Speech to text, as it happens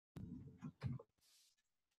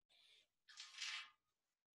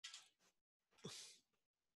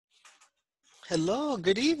Hello,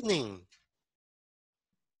 good evening.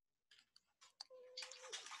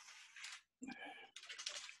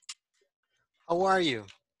 How are you?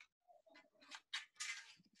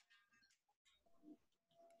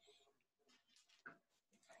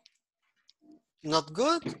 Not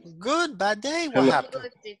good? Good, bad day? What Hello. happened?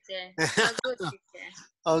 Good teacher. A good teacher.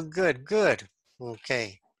 Oh, good, good.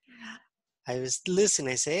 Okay. I was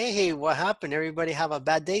listening. I say, hey, what happened? Everybody have a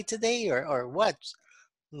bad day today or what?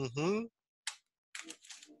 Mm-hmm.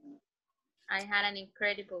 I had an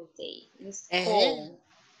incredible day. It's Eh, cold.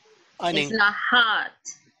 an It's in not hot.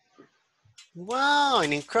 wow,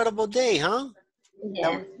 an incredible day, huh?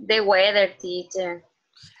 Yes, the weather, teacher.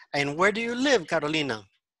 And where do you live, Carolina?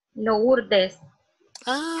 Lourdes.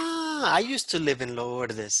 Ah, I used to live in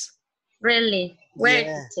Lourdes. Really? Where,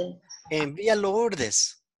 Yeah, teacher? in Villa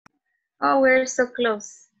Lourdes. Oh, we're so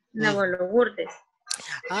close. Mm. Nuevo Lourdes.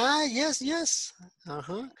 Ah, yes, yes.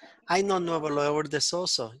 Uh-huh. I know Nuevo Lourdes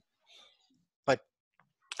also, but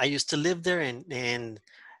I used to live there and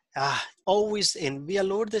always in Villa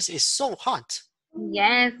Lourdes is so hot.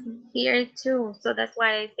 Yes, here too. So that's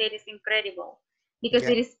why I said it's incredible. Because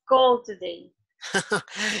Yeah. it is cold today.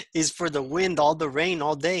 It's for the wind, all the rain,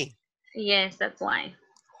 all day. Yes, that's why.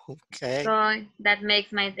 Okay. So that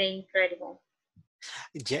makes my day incredible.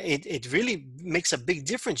 Yeah, it really makes a big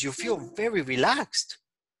difference. You feel very relaxed.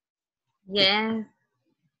 Yes.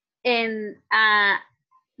 And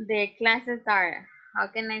the classes are, how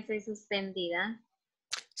can I say, suspendida?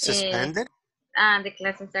 Suspended. The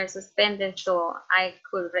classes are suspended, so I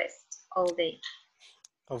could rest all day.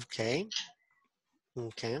 Okay.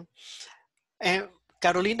 Okay. And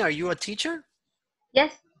Carolina, are you a teacher?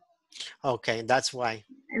 Yes, Okay, that's why.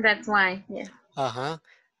 that's why. Yes, Uh-huh.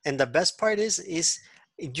 And the best part is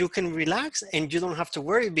you can relax and you don't have to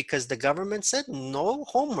worry because the government said no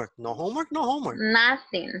homework, no homework, no homework.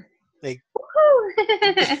 nothing. Like Woohoo!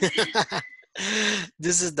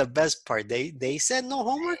 this is the best part. They said no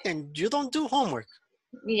homework and you don't do homework.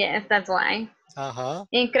 Yes, that's why. Uh-huh.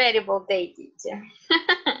 Incredible day, teacher.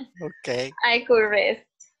 Okay. I could rest.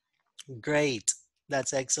 Great.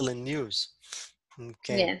 That's excellent news.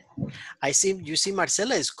 Okay. Yes, I see you see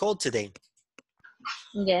Marcela is cold today.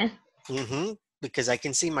 yes. Mm-hmm. Because I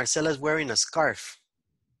can see Marcela's wearing a scarf.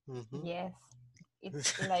 Mm-hmm. Yes,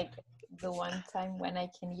 it's like the one time when I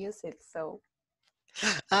can use it. So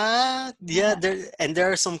Yeah,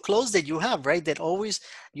 there are some clothes that you have, right? That always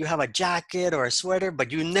you have a jacket or a sweater,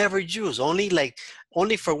 but you never use. Only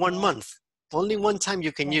for 1 month. Only one time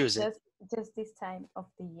you can yeah, use it. just this time of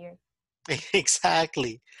the year.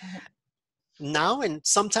 Exactly. Now and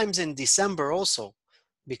sometimes in December also,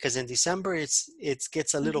 because in December it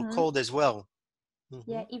gets a little Mm-hmm. cold as well.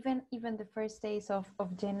 Yeah, even the first days of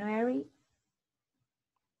January.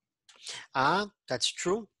 That's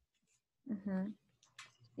true. Mm-hmm.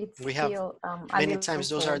 It's We have still a many little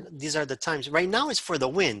times cold. these are the times. Right now it's for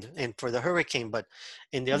the wind and for the hurricane, but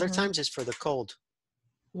in the other Mm-hmm. times it's for the cold.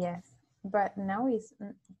 Yes, but now it's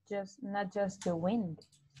just not just the wind.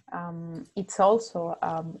 It's also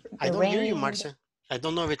I the don't hear you, rain. Marcia. I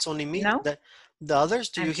don't know if it's only me. No, The others,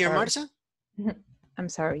 do you I'm hear sorry. Marcia? I'm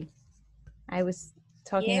sorry. I was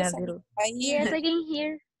talking Yes, a little. I hear. Yes, I can hear.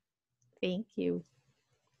 Thank you.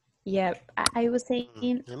 Yeah, I was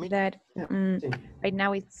saying Let me. that right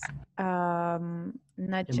now it's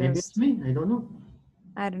not just. Me? I don't know.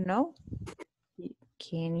 I don't know.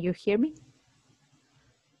 Can you hear me?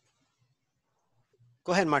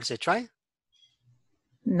 Go ahead, Marcia. Try.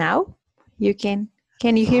 Now you can.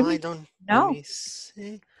 Can you hear I me? don't. Let No. me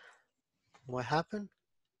see. What happened?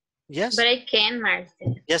 Yes. But I can,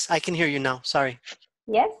 Marcel. Yes, I can hear you now. Sorry.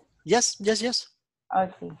 Yes. Yes. Yes. Yes.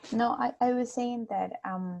 Okay. No, I was saying that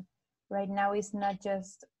right now it's not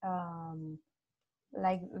just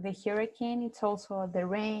like the hurricane, it's also the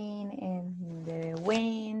rain and the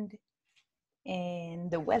wind and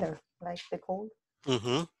the weather, like the cold.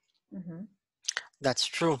 Mm-hmm. Mm-hmm. That's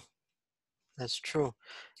true. That's true.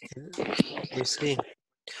 You see.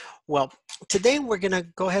 Well, today we're gonna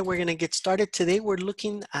go ahead. We're gonna get started. Today we're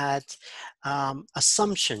looking at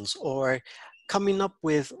assumptions or coming up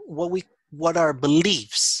with what our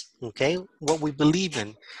beliefs. Okay, what we believe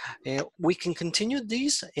in. We can continue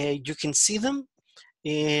these. You can see them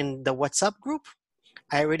in the WhatsApp group.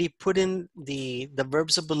 I already put in the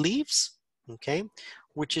verbs of beliefs. Okay,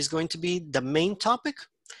 which is going to be the main topic.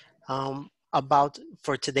 About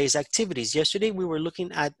for today's activities. Yesterday we were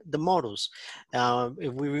looking at the modals.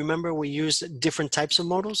 If we remember, we used different types of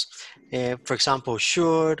modals. For example,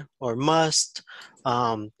 should or must,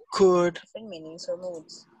 could. Different meanings or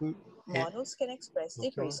moods. Mm, Models can express okay.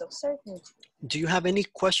 degrees of certainty. Do you have any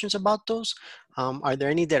questions about those? Are there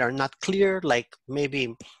any that are not clear, like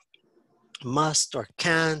maybe must or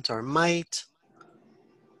can't or might?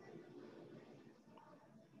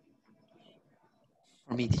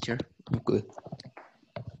 For me, teacher, I'm good.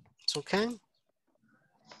 It's okay?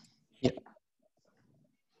 Yeah.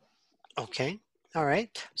 Okay, all right.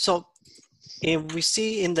 So if we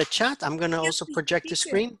see in the chat, I'm gonna also project the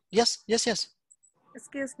screen. Yes, yes, yes.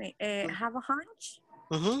 Excuse me, have a hunch?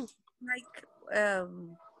 Mm-hmm. Like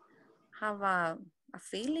have a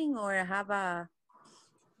feeling or have a,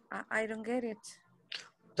 I don't get it.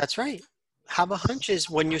 That's right. Have a hunch is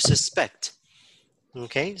when you suspect.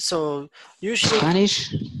 Okay, so usually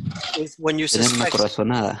Spanish, is when you tener una suspect.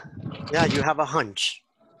 corazonada. Yeah, you have a hunch.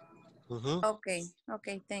 Mm-hmm. Okay,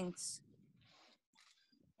 okay, thanks.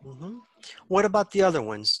 Mm-hmm. What about the other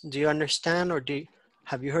ones? Do you understand or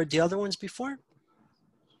have you heard the other ones before?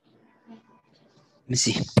 Let me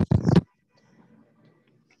see.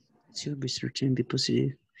 Should be certain, be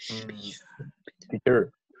positive.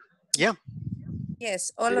 Teacher, Yeah.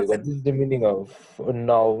 Yes, all of what them. is the meaning of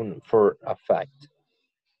known for a fact?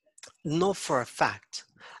 Know for a fact.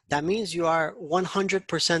 That means you are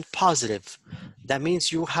 100% positive. That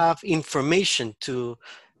means you have information to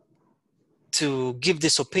give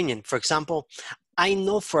this opinion. For example, I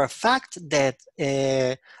know for a fact that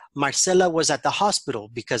Marcela was at the hospital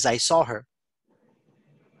because I saw her.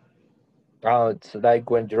 Oh, it's like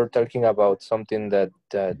when you're talking about something that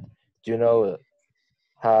you know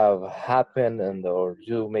have happened and or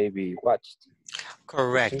you maybe watched.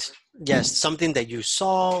 Correct. Yes, something that you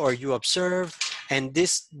saw or you observed, and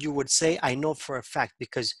this you would say, I know for a fact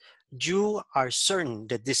because you are certain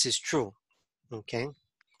that this is true. Okay.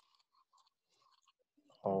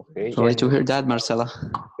 Okay. Sorry to And hear that, Marcela.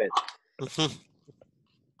 Mhm.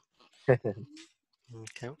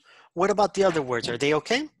 Okay. What about the other words? Are they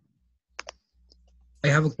okay? I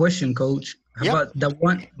have a question, Coach. How Yep. about the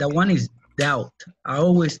one? The one is doubt. I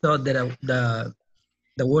always thought that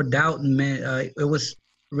the word doubt meant it was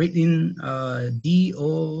written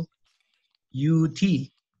DOUT,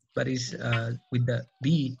 but it's with the B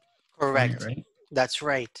on it, Correct. right? That's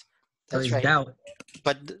right. So That's it's right. doubt.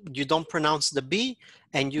 But you don't pronounce the B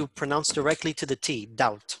and you pronounce directly to the T,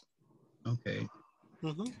 doubt. Okay,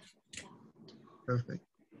 Mm-hmm. perfect.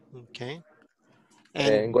 Okay.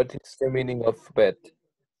 and what is the meaning of bet?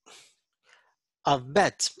 Of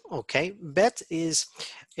bet, okay. Bet is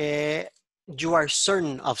you are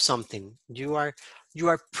certain of something. You are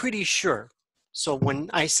pretty sure. So when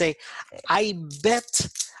I say, I bet,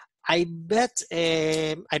 I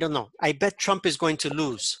don't know. I bet Trump is going to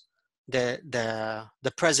lose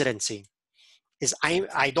the presidency. Is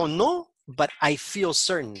I don't know, but I feel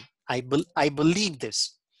certain. I believe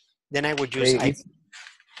this. Then I would use I.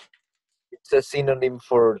 It's a synonym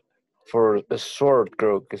for a sword,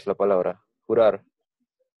 creo que es la palabra. Jurar.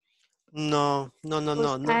 No.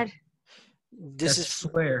 Gustar. This That's is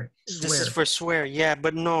swear. this is for swear, yeah,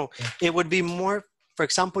 but no, Yeah. it would be more, for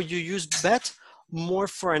example, you use bet more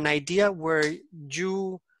for an idea where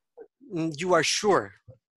you are sure.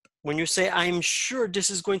 When you say I'm sure this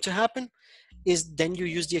is going to happen, is then you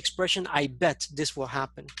use the expression I bet this will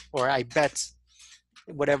happen, or I bet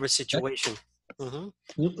whatever situation. Mhm.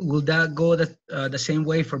 Will that go the same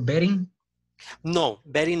way for betting? No,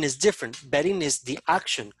 betting is different. Betting is the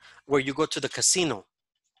action where you go to the casino.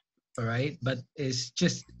 All right, but it's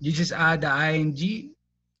just you just add the ing.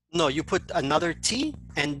 No, you put another T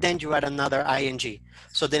and then you add another ing.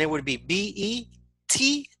 So then it would be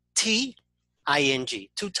BETTING,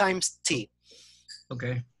 2 times T.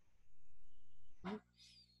 Okay.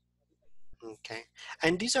 Okay.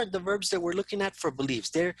 And these are the verbs that we're looking at for beliefs.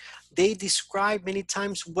 They describe many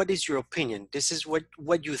times what is your opinion. This is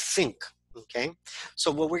what you think. Okay. So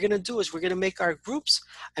what we're going to do is we're going to make our groups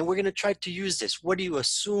and we're going to try to use this. What do you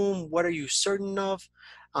assume? What are you certain of?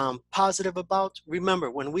 Positive about? Remember,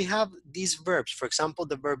 when we have these verbs, for example,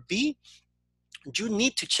 the verb be, you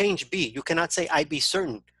need to change be. You cannot say I be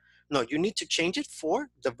certain. No, you need to change it for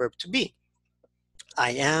the verb to be.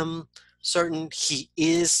 I am certain, he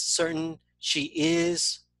is certain, she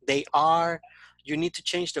is, they are. You need to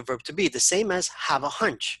change the verb to be. The same as have a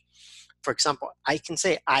hunch. For example, I can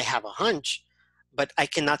say I have a hunch, but I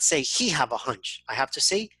cannot say he have a hunch. I have to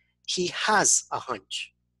say he has a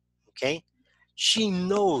hunch, okay? She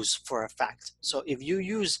knows for a fact. So if you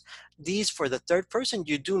use these for the third person,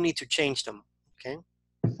 you do need to change them, okay?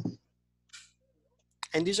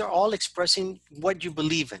 And these are all expressing what you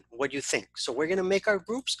believe in, what you think. So we're gonna make our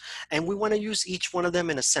groups and we wanna use each one of them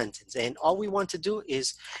in a sentence. And all we want to do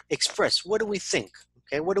is express, what do we think,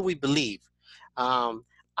 Okay, what do we believe?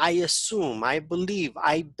 I assume, I believe,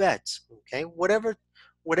 I bet. Okay,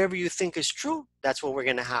 whatever you think is true, that's what we're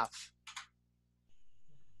gonna have.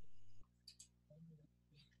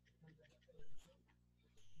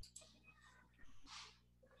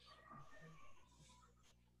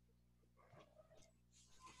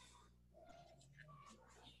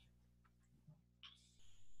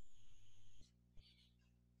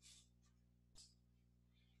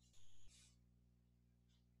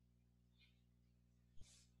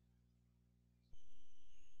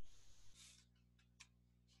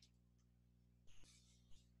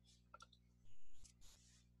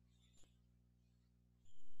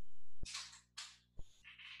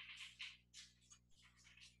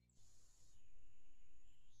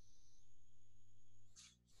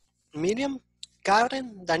 Miriam,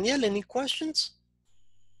 Karen, Daniel, any questions?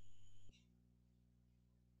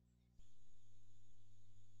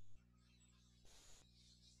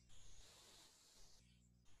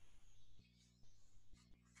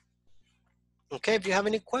 Okay, if you have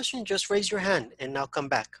any questions, just raise your hand and I'll come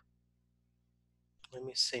back. Let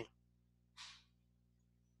me see.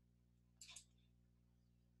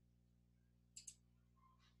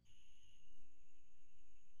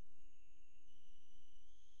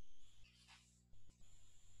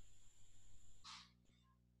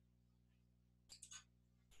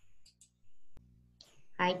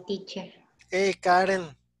 Hi, teacher. Hey,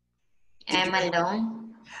 Karen. I'm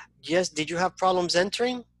alone. Yes, did you have problems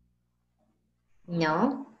entering?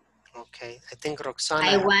 No. Okay, I think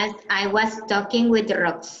Roxana. I was talking with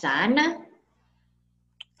Roxana.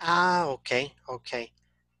 Ah, okay.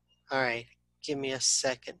 All right, give me a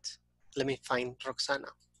second. Let me find Roxana.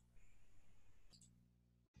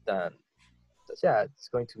 Then, yeah, it's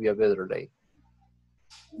going to be a better day.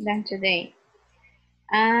 Than today.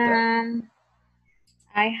 Yeah.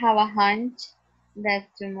 I have a hunch that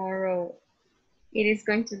tomorrow it is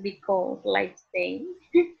going to be cold like today.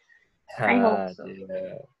 I hope so.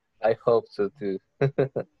 Yeah, I hope so too.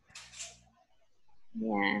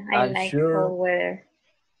 Yeah, I I'm like sure. cold weather.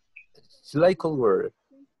 It's like cold weather.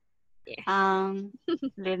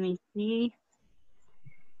 Let me see.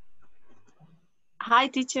 Hi,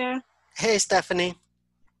 teacher. Hey, Stephanie.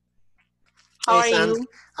 How Hey, are Sand. you?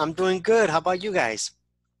 I'm doing good. How about you guys?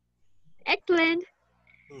 Excellent.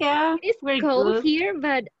 Yeah, It's very cold good. here,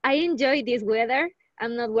 but I enjoy this weather.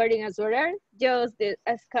 I'm not wearing a sweater, just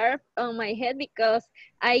a scarf on my head because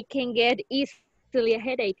I can get easily a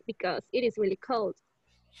headache because it is really cold.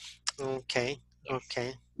 Okay, Yes.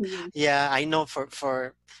 okay. Yes. Yeah, I know for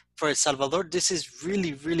El Salvador, this is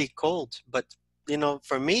really, really cold. But, you know,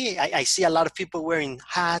 for me, I see a lot of people wearing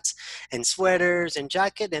hats and sweaters and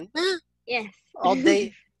jacket and Yes.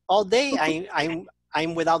 all day,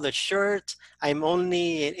 I'm without a shirt. I'm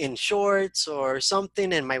only in shorts or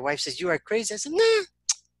something. And my wife says, "You are crazy." I said, "Nah,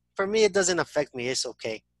 for me, it doesn't affect me. It's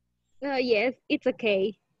okay." Oh, yes, it's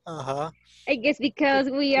okay. Uh-huh. I guess because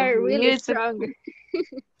we For are me, really it's strong.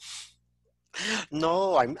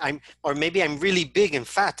 No, or maybe I'm really big and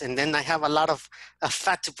fat, and then I have a lot of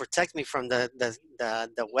fat to protect me from the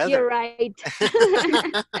You're weather. right.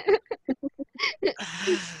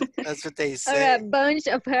 That's what they Or a say. bunch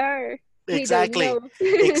of hair. We don't Exactly. know.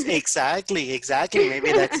 Exactly.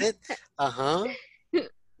 Maybe that's it. Uh-huh.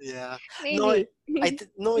 Yeah. No, Maybe.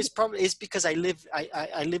 no, it's because I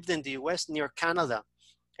lived in the US near Canada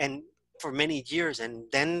and for many years, and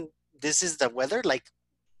then this is the weather, like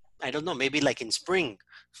I don't know, maybe like in spring.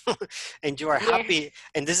 And you are Yes, happy,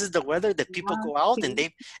 and this is the weather that people not go out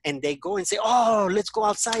okay. and they go and say, "Oh, let's go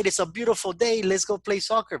outside. It's a beautiful day. Let's go play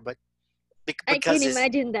soccer." But I can because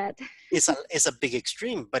imagine that. it's a big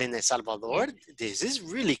extreme. But in El Salvador, Yes. this is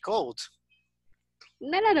really cold.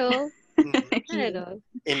 Not at all. Mhm. Not at Yes. all.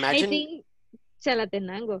 I Imagine, think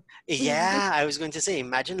Chalatenango. yeah, I was going to say,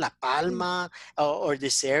 imagine La Palma or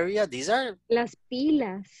this area. These are Las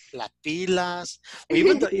pilas. La Pilas, or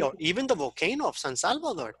even the volcano of San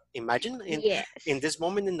Salvador. Imagine in Yes. this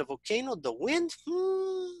moment in the volcano, the wind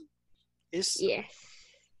is Yes.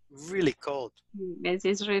 really cold. Yes,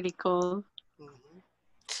 it's really cold. Mhm.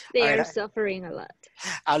 They All are right, suffering a lot.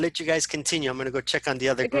 I'll let you guys continue. I'm gonna go check on the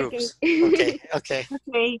other Okay. groups. Okay, okay.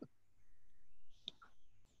 Okay.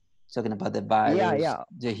 Talking about the Yeah, virus, yeah,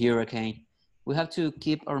 the hurricane, we have to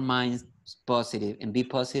keep our minds positive and be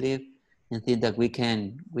positive and think that we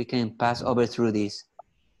can pass over through this.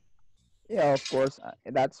 yeah. Of course,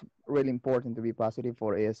 that's really important to be positive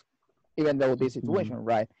for is even though this situation, Mhm.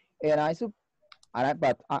 right? And I sup- and I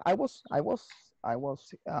but I was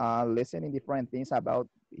listening different things about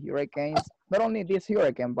hurricanes. Not only this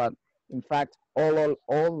hurricane, but in fact all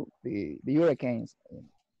the hurricanes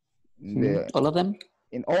in Mhm. the All of them.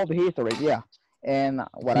 in all the history, yeah. And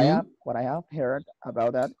what I have heard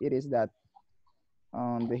about that, it is that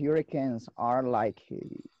the hurricanes are like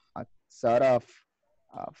a sort of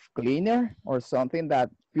cleaner or something that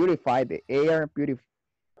purify the air,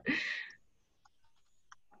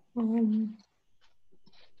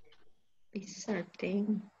 It's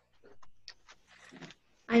certain.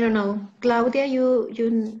 I don't know. Claudia,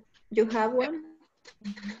 you have one?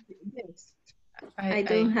 Yes. I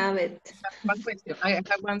don't have it. One question. I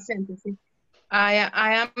have one sentence. I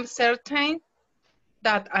am certain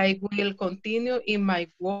that I will continue in my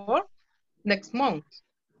work next month.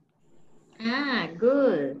 Ah,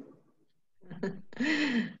 good.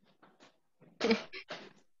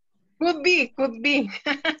 Could be.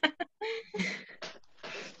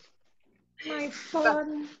 My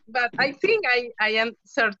phone. But I think I am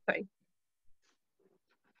certain.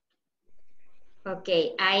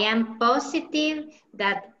 Okay, I am positive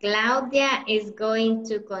that Claudia is going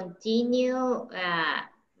to continue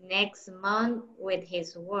next month with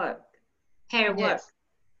his work, her work,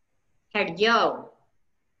 her job.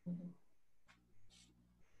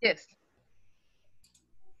 Yes.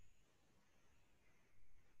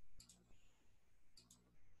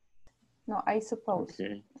 No, I suppose.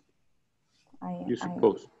 Okay. You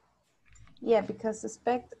suppose. Yeah, because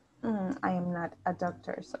suspect, I am not a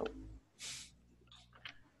doctor, so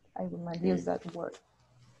I will not use that word.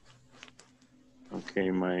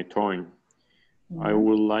 Okay, my turn. I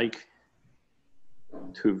would like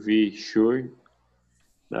to be sure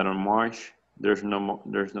that on March there's not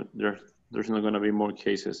going to be more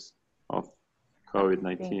cases of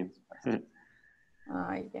COVID-19.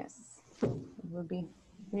 Yes, it would be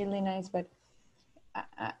really nice, but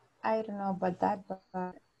I don't know about that,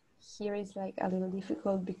 but here is like a little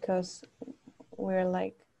difficult because we're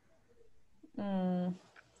like,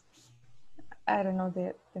 I don't know,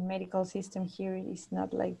 the medical system here is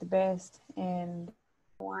not like the best. And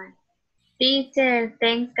Teacher,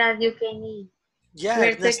 thanks God you can eat. Yeah,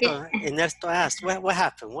 Ernesto asked, what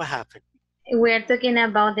happened? What happened? We're talking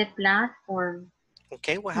about the platform.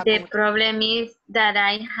 Okay, what happened? The problem is that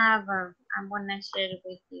I have, I'm gonna share it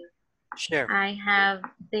with you. Sure. I have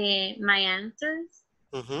my answers,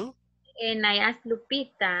 and I asked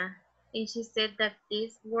Lupita, and she said that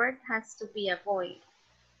this word has to be a void.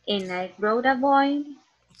 And I wrote a void.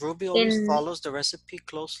 Ruby always follows the recipe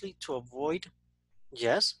closely to avoid,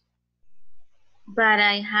 yes? But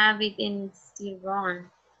I have it in still wrong.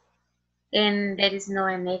 And there is no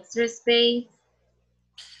an extra space.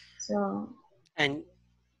 So. And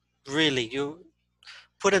really, you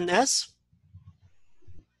put an S?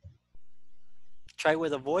 Try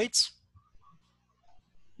with avoids?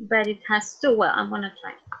 But it has to, well, I'm gonna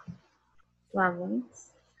try. To avoid.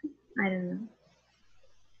 I don't know.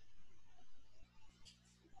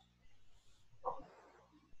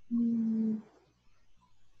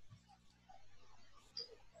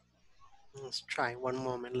 Let's try one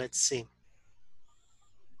moment. Let's see.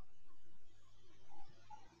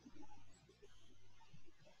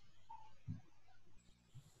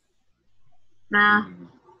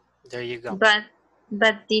 There you go.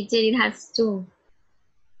 But teacher, it has two.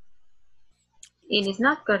 It is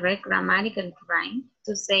not correct grammatically, right?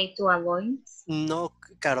 To say to avoid. No,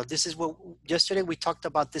 Caro, this is what, yesterday we talked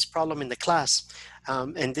about this problem in the class.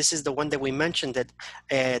 And this is the one that we mentioned that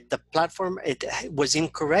the platform, it was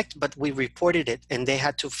incorrect, but we reported it and they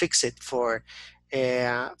had to fix it for,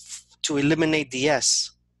 to eliminate the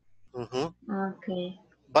S. Okay.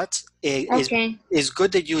 But it's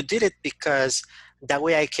good that you did it because that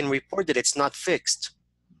way I can report that it's not fixed.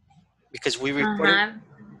 Because we reported.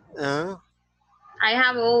 I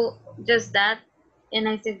have all just that, and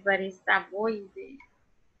I said, but it's avoid.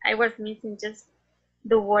 I was missing just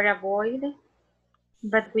the word avoid,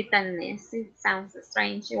 but with an S, it sounds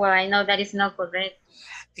strange. Well, I know that is not correct.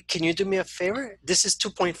 Can you do me a favor? This is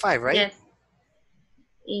 2.5, right? Yes.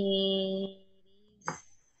 It is,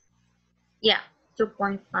 yeah,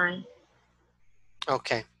 2.5.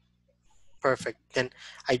 Okay, perfect. Then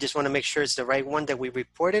I just want to make sure it's the right one that we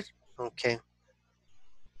reported. Okay.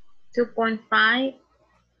 2.5.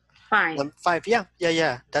 5.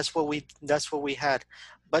 Yeah. That's what we had,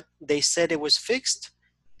 but they said it was fixed,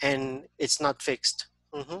 and it's not fixed.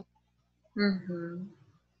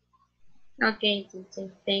 Okay,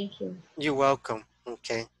 teacher. Thank you. You're welcome.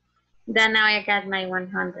 Okay. Then now I got my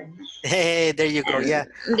 100. Hey, there you go. Yeah.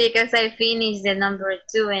 Because I finished the number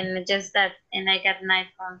 2 and just that, and I got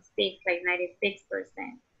 9.6, like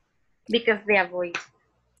 96%, because they avoid.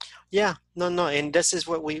 Yeah. No. And this is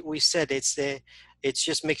what we said. It's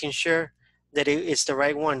just making sure that it's the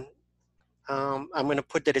right one. I'm going to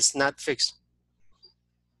put that it's not fixed.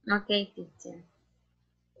 Okay, teacher.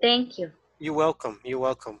 Thank you. You're welcome. You're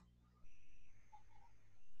welcome.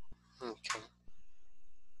 Okay.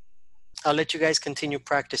 I'll let you guys continue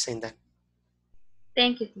practicing then.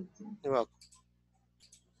 Thank you, teacher. You're welcome.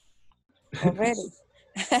 Already.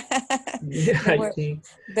 Yeah,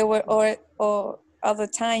 there were or other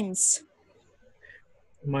times.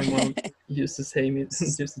 my mom used to say me,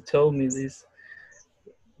 used to tell me this,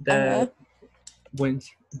 that when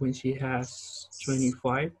she has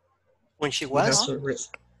 25. When she was?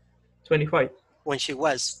 25. When she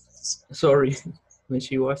was. Sorry, when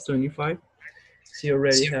she was 25, she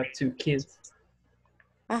already had 2 kids.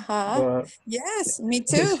 But yes, me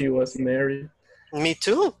too. She was married. Me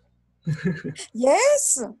too.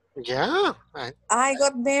 Yes. Yeah. I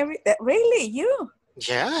got married. Really, you?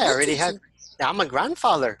 Yeah, I already had. I'm a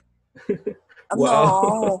grandfather.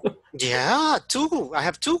 Wow. No. Yeah, 2. I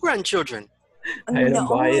have 2 grandchildren. I don't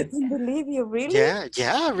buy it. I can't believe you. Really?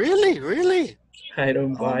 Yeah, really. I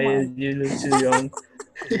don't buy it. You look too young.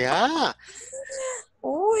 Yeah.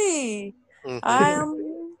 Oi.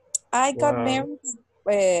 I got married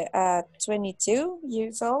at 22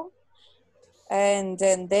 years old. And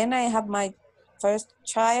then I have my first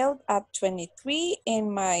child at 23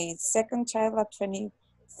 and my second child at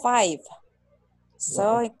 25.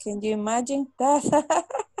 So can you imagine that?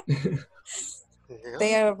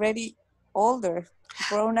 They are already older,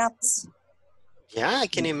 grown-ups. Yeah, I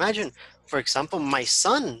can imagine. For example, my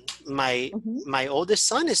son, my oldest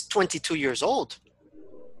son is 22 years old.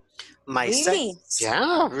 Really?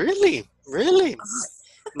 Yeah, really.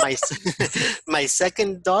 My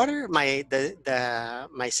second daughter, my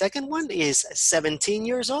second one is 17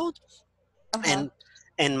 years old, and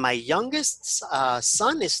my youngest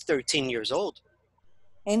son is 13 years old.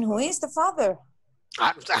 And who is the father?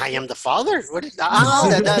 I am the father. What is that?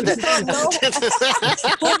 No.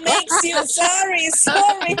 Who makes you sorry?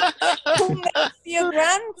 Who makes you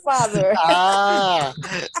grandfather?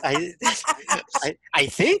 I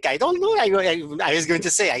think, I don't know. I was going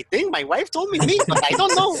to say, I think my wife told me, but I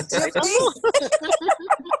don't know.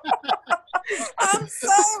 I'm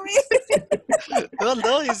sorry. Oh,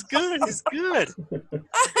 no, it's good. It's good.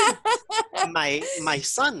 My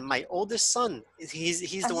son, my oldest son,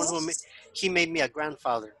 he's the one who he made me a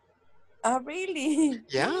grandfather. Oh, really?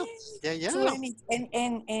 Yeah. 20,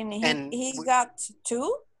 and he got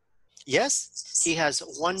 2? Yes, he has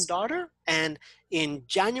 1 daughter, and in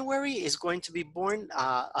January is going to be born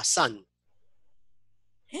a son.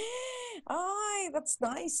 Oh, that's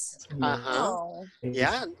nice. Oh.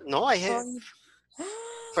 Yeah, no, I have.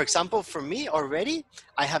 For example, for me already,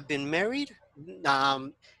 I have been married.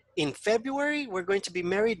 In February, we're going to be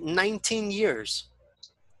married 19 years.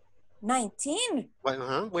 19?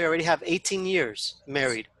 We already have 18 years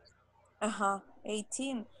married.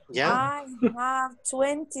 18. Yeah. I have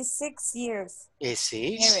 26 years. You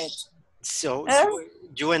see? Married. So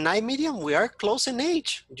you and I, Miriam, we are close in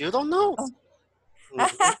age. You don't know.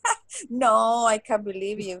 No, I can't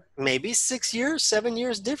believe you. Maybe 6 years, 7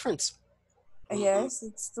 years difference. Yes,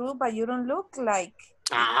 it's true, but you don't look like.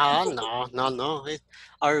 No.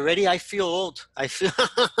 Already I feel old. I feel.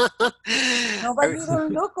 No, but you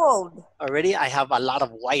don't look old. Already I have a lot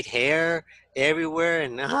of white hair everywhere,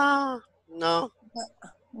 and no.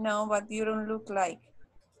 No, but you don't look like.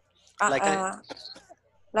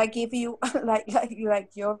 Like if you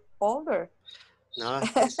like you're older. No,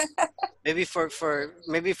 maybe for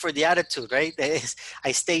the attitude, right?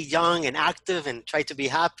 I stay young and active and try to be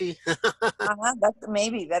happy.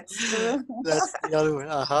 Maybe that's true. That's the other one.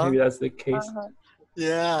 Maybe that's the case.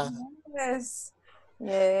 Yeah. Yes.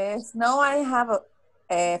 No, I have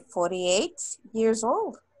 48 years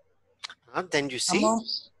old. Then you see.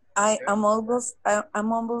 I'm almost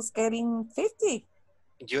getting 50.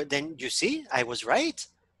 Then you see, I was right.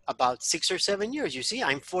 About 6 or 7 years. You see,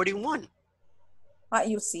 I'm 41.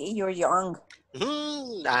 You see, you're young.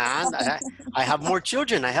 And I have more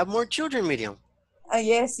children. Miriam.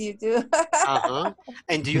 Yes, you do.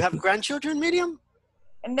 And do you have grandchildren, Miriam?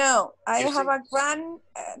 No, I have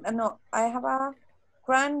a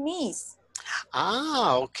grandniece.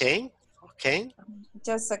 Okay.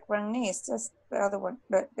 Just a grandniece, just the other one.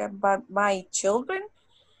 But my children,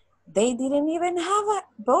 they didn't even have a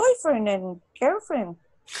boyfriend and girlfriend.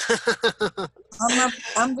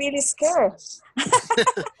 I'm really scared.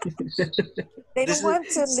 They don't want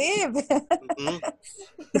to live.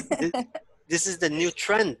 This is the new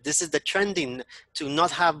trend. This is the trending to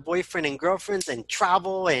not have boyfriend and girlfriends and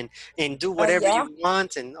travel and do whatever you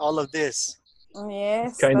want and all of this.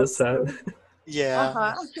 Yes. Kind of sad.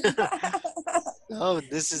 Yeah. Oh,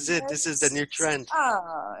 this is it. This is the new trend.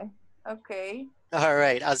 Okay. All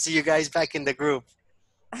right. I'll see you guys back in the group.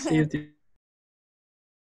 See you.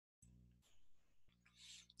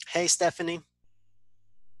 Hey, Stephanie.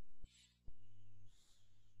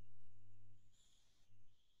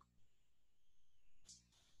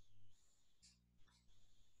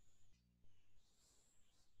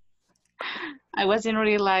 I wasn't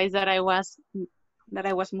realize that I was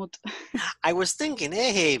mute. I was thinking,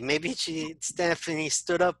 hey, maybe Stephanie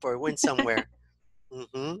stood up or went somewhere.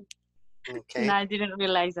 Okay. No, I didn't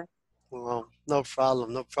realize that. Well, no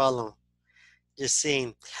problem, no problem. Just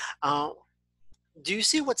seeing. Do you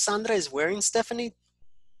see what Sandra is wearing, Stephanie?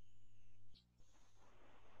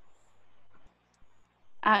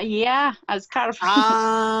 Yeah, a scarf.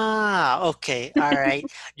 Ah, okay, all right.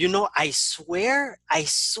 You know, I swear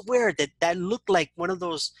that looked like one of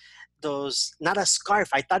those, not a scarf.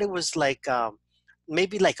 I thought it was like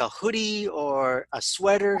maybe like a hoodie or a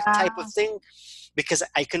sweater type of thing, because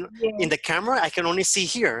I can in the camera I can only see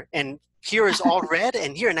here, and here is all red,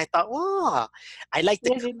 and here, and I thought, oh, I like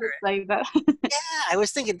the Yes, it looks like that. Yeah, I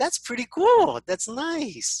was thinking that's pretty cool. That's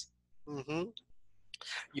nice.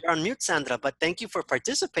 You're on mute, Sandra, but thank you for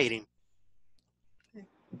participating.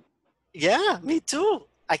 Yeah, me too.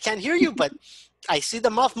 I can't hear you, but I see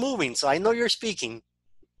the mouth moving, so I know you're speaking.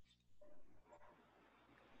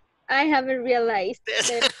 I haven't realized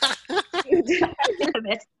that.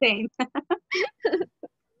 The same.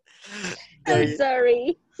 I'm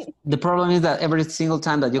sorry. The problem is that every single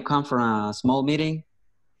time that you come from a small meeting,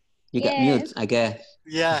 you get mute, I guess.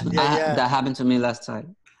 Yeah. That happened to me last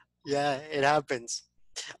time. Yeah, it happens.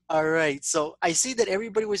 All right, so I see that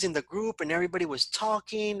everybody was in the group and everybody was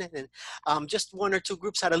talking, and just one or two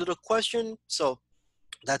groups had a little question, so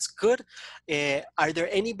that's good. Are there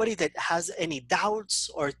anybody that has any doubts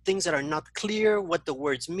or things that are not clear, what the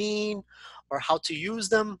words mean or how to use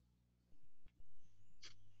them?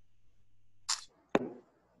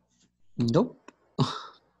 Nope.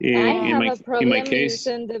 I have a problem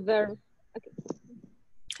using the verb. Okay.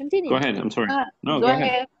 Continue. Go ahead, I'm sorry. No, go go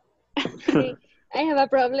ahead. Okay. I have a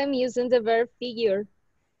problem using the verb figure.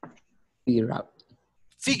 Figure out.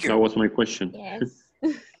 Figure. That was my question. Yes.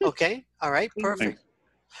 Okay, all right, perfect.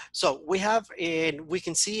 So we have, we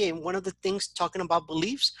can see in one of the things talking about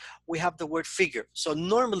beliefs, we have the word figure. So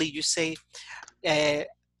normally you say,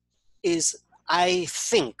 is I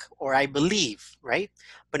think or I believe, right?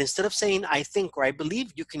 But instead of saying I think or I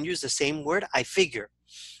believe, you can use the same word, I figure.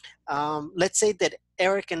 Let's say that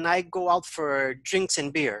Eric and I go out for drinks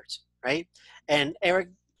and beers, right? And Eric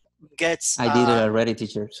gets... I did it already,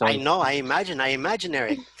 teacher. Sorry. I know, I imagine,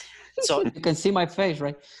 Eric. So you can see my face,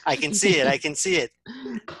 right? I can see it,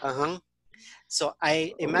 So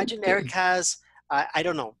I imagine Eric has, I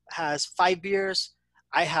don't know, has 5 beers.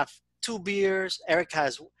 I have 2 beers. Eric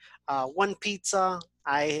has 1 pizza.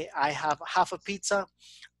 I have half a pizza.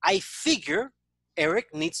 I figure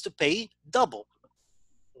Eric needs to pay double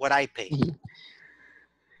what I pay.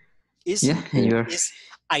 Is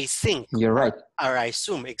I think. You're right. Or I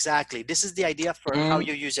assume, exactly. This is the idea for how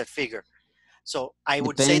you use a figure. So I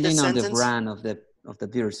would say the sentence. Depending on the brand of the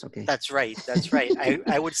beers, okay. That's right.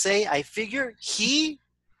 I would say I figure he,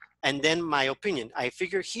 and then my opinion. I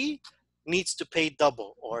figure he needs to pay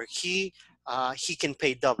double, or he can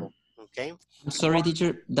pay double. Okay. I'm sorry,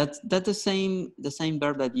 teacher. That's the same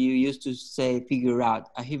verb that you used to say figure out.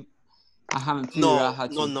 I haven't figured out how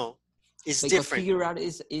to. No. It's because different. Figure out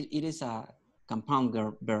is a compound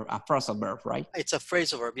verb, a phrasal verb, right? It's a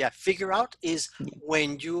phrasal verb. Yeah. Figure out is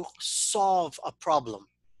when you solve a problem.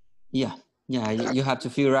 Yeah. You have to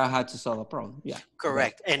figure out how to solve a problem. Yeah.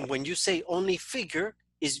 Correct. And when you say only figure,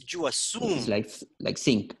 is you assume. It's like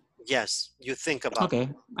think. Yes, you think about. Okay,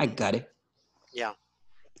 I got it. Yeah.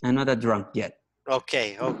 I'm not that drunk yet.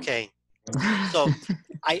 Okay. So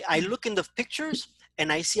I look in the pictures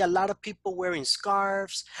and I see a lot of people wearing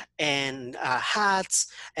scarves and hats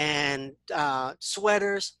and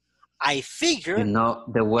sweaters. I figure. You know,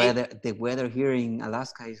 the weather here in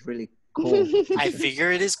Alaska is really cold. I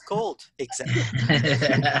figure it is cold. Exactly.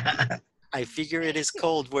 I figure it is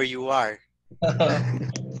cold where you are.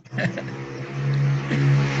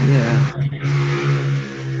 Yeah.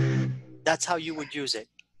 That's how you would use it.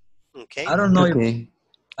 Okay. I don't know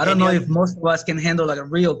if most of us can handle like a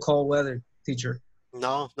real cold weather, teacher.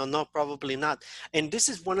 No, probably not. And this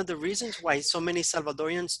is one of the reasons why so many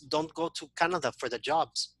Salvadorians don't go to Canada for the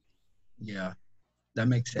jobs. Yeah, that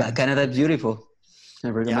makes sense. But Canada is beautiful. I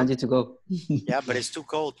recommend you to go. Yeah, but it's too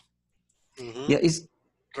cold. Yeah,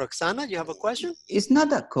 Roxana, you have a question? It's not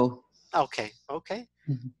that cold. Okay.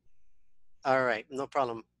 All right, no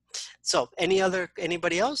problem. So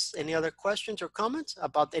anybody else? Any other questions or comments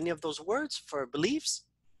about any of those words for beliefs?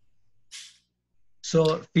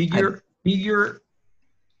 So figure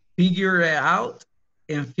it out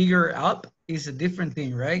and figure out is a different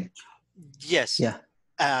thing, right? Yes. Yeah.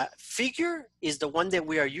 Figure is the one that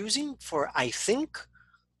we are using for I think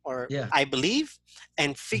or I believe,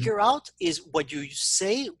 and figure out is what you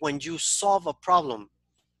say when you solve a problem.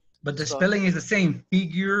 But the spelling is the same.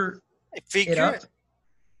 Figure it out.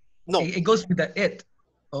 No. It goes with the it.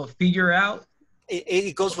 Or figure out.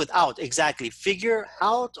 It goes without, exactly. Figure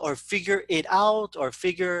out or figure it out or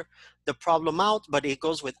figure the problem out, but it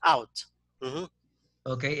goes without. Mm-hmm.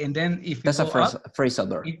 Okay, and then if you That's go a up, phrasal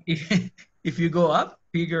verb. If you go up,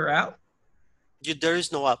 figure out. There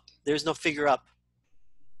is no up. There's no figure up.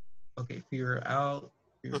 Okay, figure out.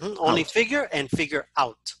 Only figure and figure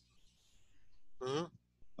out.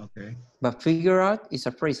 Okay. But figure out is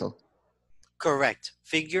a phrasal. Correct.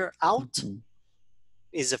 Figure out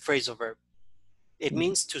is a phrasal verb. It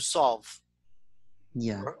means to solve.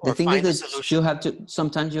 Yeah. Or The thing find is a that you have to,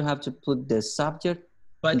 sometimes you have to put the subject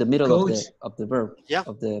but in the middle coach, of the verb,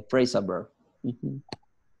 of the phrasal verb.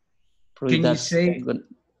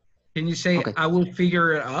 Can you say okay. I will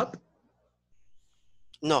figure it out?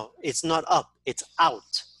 No, it's not up. It's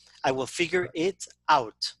out. I will figure it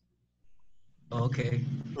out. Okay.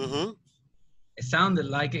 It sounded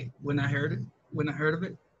like it when I heard it. When I heard of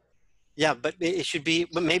it. Yeah, but it should be.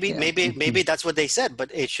 But maybe that's what they said.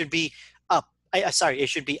 But it should be up. Sorry, it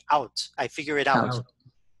should be out. I figure it out.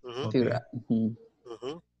 Figure out.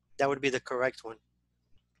 That would be the correct one.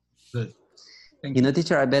 Good. Thank you know,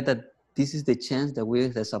 teacher, I bet that this is the chance that we,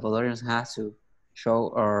 the Salvadorians, have to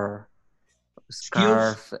show our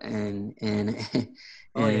scarf and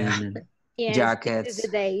jackets this is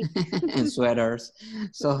the day. and sweaters.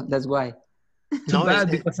 So that's why. Too bad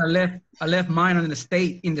because I left mine in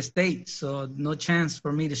the States, so no chance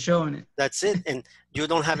for me to show in it. That's it, and you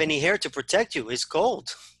don't have any hair to protect you. It's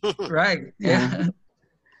cold. Right. Yeah.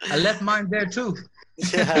 I left mine there too.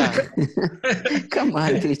 Yeah. Come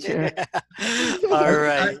on, teacher. All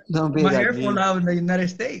right. Don't be my like hair me. fall out in the United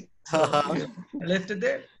States. So, I left it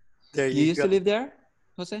there. There you used to live there,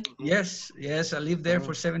 Jose? Yes. I lived there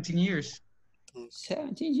for 17 years.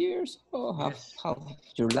 17 years? Oh, half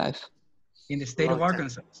your life. In the state of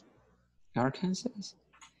Arkansas. Arkansas?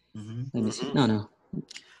 Let me see. No.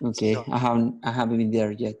 Okay, so, I haven't been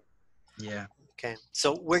there yet. Yeah. Okay,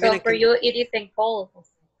 so we're so gonna. For you, it isn't cold.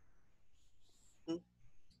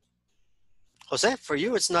 Jose, for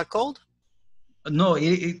you, it's not cold? No,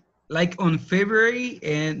 it like on February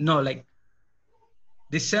and like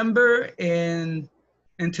December and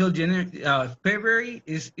until January, February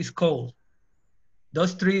is cold.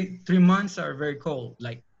 Those three months are very cold.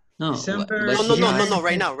 Like December. No.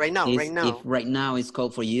 Right now. If right now it's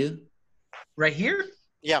cold for you. Right here?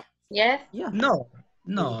 Yeah. Yes. Yeah. No,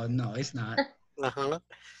 it's not.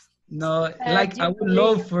 No, like I would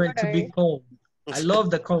love for it to be cold. I love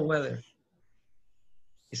the cold weather.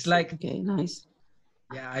 It's like nice.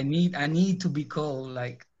 Yeah, I need to be cold.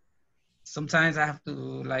 Like sometimes I have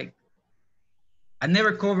to I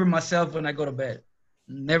never cover myself when I go to bed.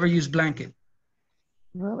 Never use blanket.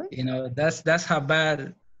 Really? You know, that's how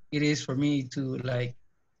bad it is for me to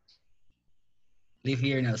live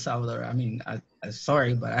here in El Salvador. I mean, I'm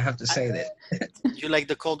sorry, but I have to say that. You like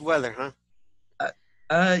the cold weather, huh?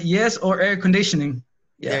 Yes, or air conditioning.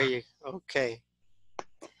 Yeah. There you go. Okay.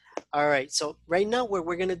 All right. So right now what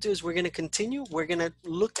we're going to do is we're going to continue. We're going to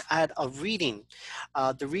look at a reading.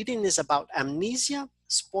 The reading is about amnesia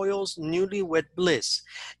spoils newlywed bliss.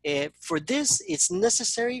 For this, it's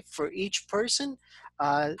necessary for each person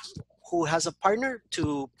who has a partner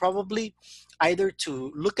to probably either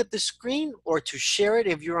to look at the screen or to share it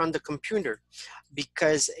if you're on the computer,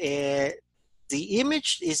 because the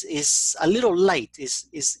image is a little light,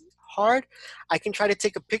 is hard. I can try to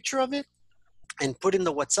take a picture of it and put in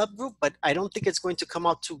the WhatsApp group, but I don't think it's going to come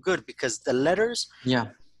out too good because the letters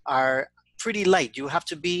are pretty light. You have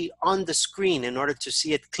to be on the screen in order to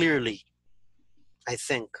see it clearly, I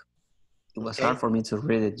think. It was hard for me to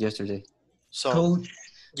read it yesterday. So, Coach,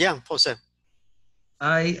 yeah, Jose.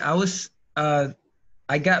 I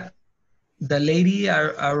got the lady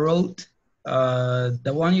I wrote,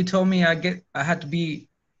 the one you told me I had to be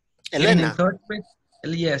in touch with.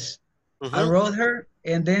 Yes. I wrote her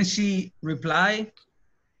and then she replied,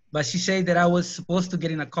 but she said that I was supposed to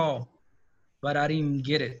get in a call, but I didn't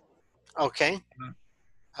get it. Okay.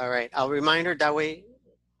 All right. I'll remind her that way.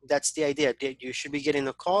 That's the idea. You should be getting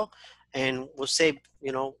a call and we'll say,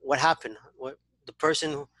 you know, what happened, what the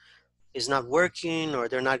person is not working or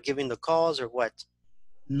they're not giving the calls or what?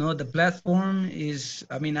 No, the platform is,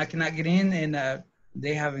 I mean, I cannot get in and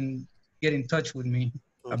they haven't get in touch with me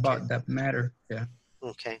about that matter. Yeah.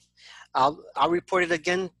 Okay. I'll report it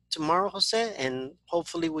again tomorrow, Jose, and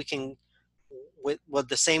hopefully we can with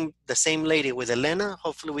the same lady, with Elena.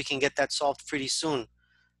 Hopefully we can get that solved pretty soon,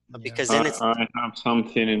 because then it's. I have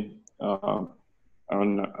something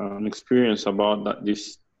an experience about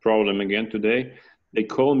this problem again today. They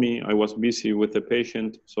called me. I was busy with the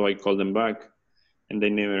patient, so I called them back, and they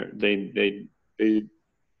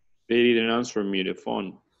didn't answer me the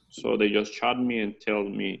phone. So they just chat me and tell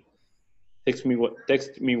me, text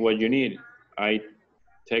me what you need. I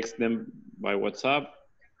text them by WhatsApp,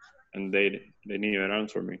 and they didn't even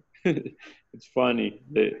answer me. It's funny.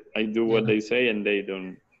 I do what they say, and they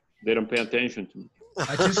don't pay attention to me.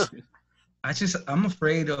 I'm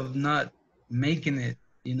afraid of not making it,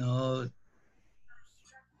 you know,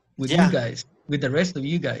 with you guys, with the rest of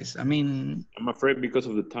you guys. I mean, I'm afraid because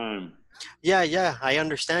of the time. Yeah, I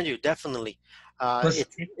understand you, definitely.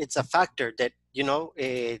 It's a factor that, you know,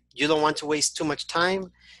 you don't want to waste too much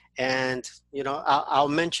time, and, you know, I'll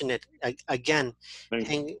mention it again. Thank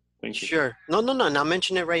you. Sure. No, and I'll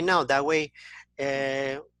mention it right now. That way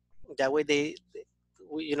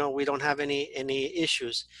you know, we don't have any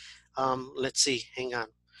issues. Let's see, hang on.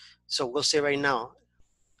 So we'll say right now,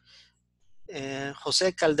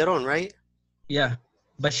 Jose Calderon, right? Yeah,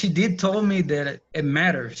 but she did told me that it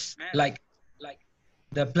matters. Like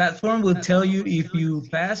the platform will tell you if you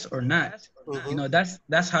pass or not. You know,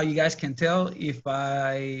 that's how you guys can tell if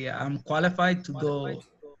I'm qualified to go to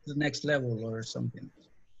the next level or something.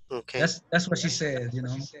 Okay. That's what she said, you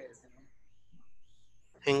know.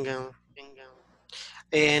 Hang on.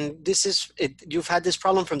 And this is it, you've had this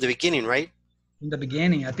problem from the beginning, right? From the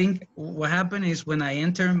beginning. I think what happened is when I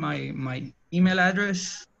enter my email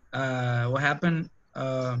address, what happened,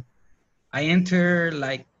 I enter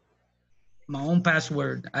like my own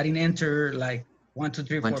password. I didn't enter like 1, 2,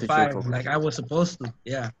 3, 4, 5 like I was supposed to.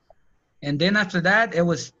 Yeah. And then after that, it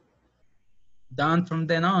was done from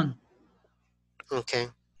then on. Okay.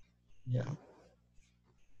 Yeah.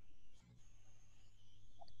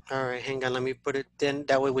 All right, hang on. Let me put it in.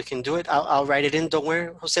 That way we can do it. I'll write it in. Don't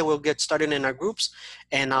worry, Jose. We'll get started in our groups,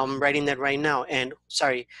 and I'm writing that right now. And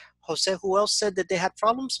sorry, Jose. Who else said that they had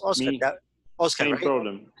problems? Oscar. Me. Oscar, Same right?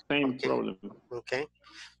 problem. Same problem. Okay.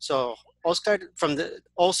 So Oscar,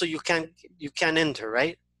 also you can enter,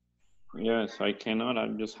 right? Yes, I cannot.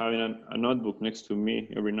 I'm just having a notebook next to me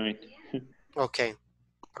every night. Okay.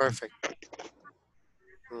 Perfect.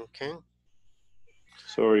 Okay.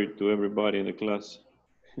 Sorry to everybody in the class.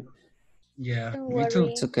 Yeah, Don't me too.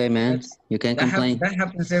 worry. It's okay, man. You can't complain. That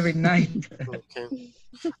happens every night. Okay.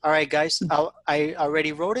 All right, guys. I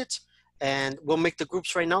already wrote it, and we'll make the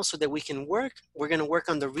groups right now so that we can work. We're going to work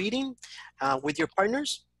on the reading with your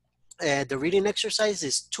partners. The reading exercise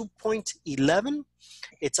is 2.11.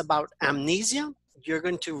 It's about amnesia. You're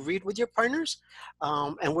going to read with your partners,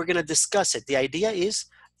 and we're going to discuss it. The idea is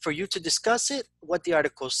for you to discuss it, what the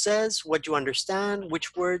article says, what you understand,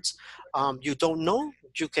 which words you don't know,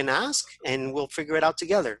 you can ask, and we'll figure it out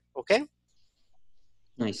together, okay?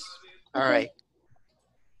 Nice. All right.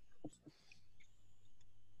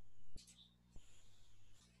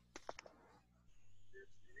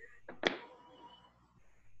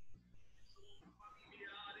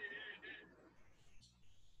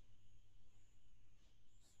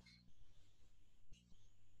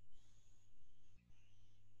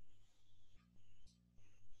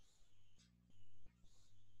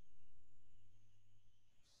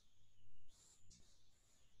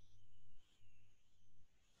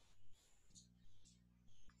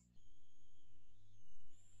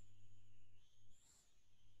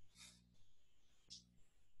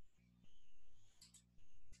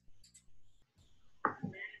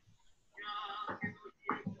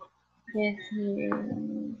 Yes.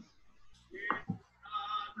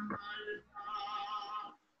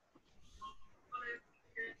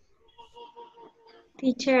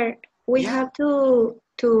 Teacher, we have to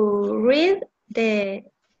read the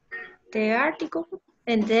article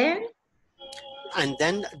and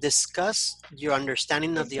then discuss your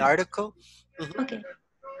understanding of the article.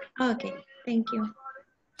 Okay, thank you.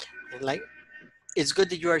 And like, it's good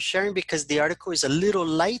that you are sharing because the article is a little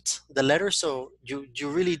light, the letter, so you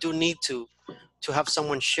really do need to have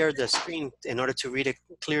someone share the screen in order to read it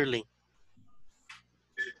clearly.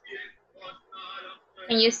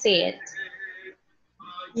 Can you see it?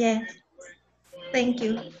 Yes, thank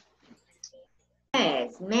you.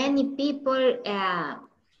 Yes, many people are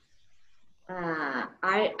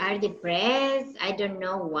depressed. I don't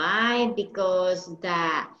know why, because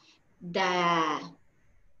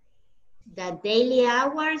the daily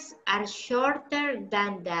hours are shorter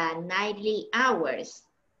than the nightly hours.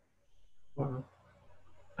 Wow.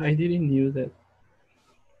 I didn't knew that.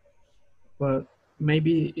 But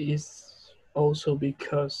maybe it's also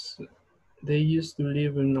because they used to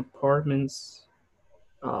live in apartments.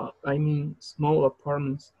 I mean, small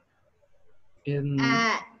apartments. It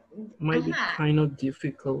might be kind of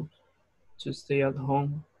difficult to stay at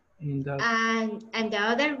home in that. And the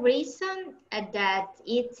other reason that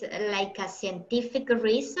it's like a scientific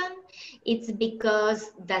reason, it's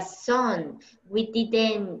because the sun, we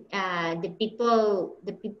didn't, the people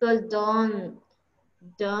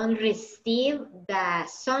don't receive the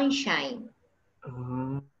sunshine.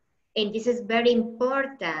 And this is very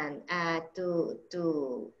important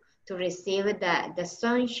to receive the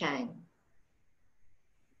sunshine.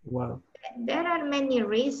 Wow. There are many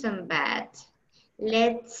reasons, but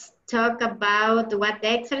let's talk about what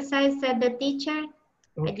exercise said the teacher.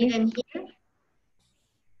 Okay. I didn't hear.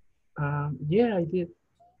 Yeah, I did.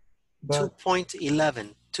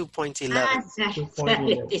 2.11. 2.11. Sorry,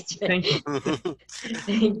 teacher. Thank you.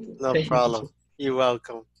 Thank you. No problem. You're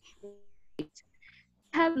welcome.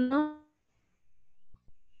 Have no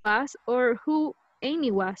was or who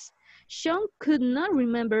Amy was. Sean could not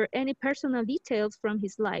remember any personal details from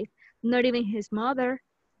his life, not even his mother.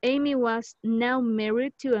 Amy was now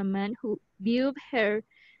married to a man who viewed her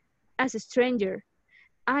as a stranger.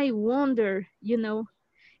 I wonder,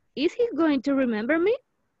 is he going to remember me?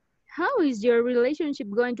 How is your relationship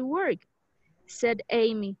going to work? Said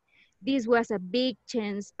Amy. This was a big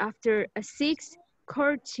chance after a 6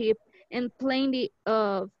 courtship and plenty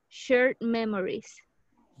of shared memories.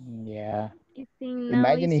 Yeah. I think now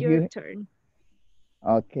Imagine it's if your you... turn.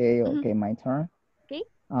 Okay, my turn. Okay.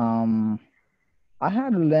 I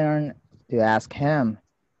had to learn to ask him,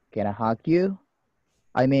 can I hug you?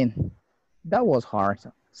 I mean, that was hard,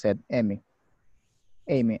 said Amy.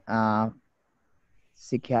 Amy,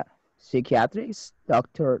 psychiatrist,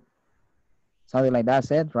 doctor, something like that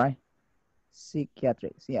said, right?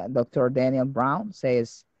 Psychiatrist, yeah. Dr. Daniel Brown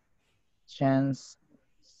says, chance,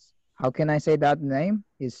 how can I say that name?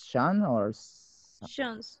 Is Sean or?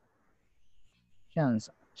 Chance.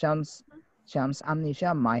 Chance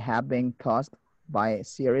amnesia might have been caused by a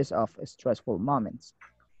series of stressful moments,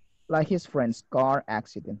 like his friend's car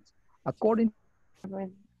accident. According to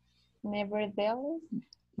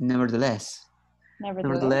Nevertheless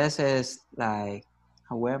is like,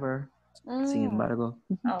 however, sin embargo.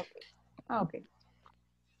 Okay,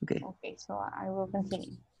 so I will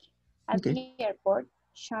continue. At the airport,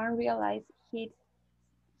 Sean realized he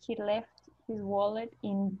left his wallet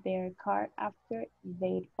in their car after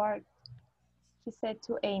they parked. He said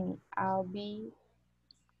to Amy, I'll be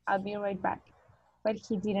right back. But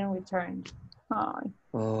he didn't return.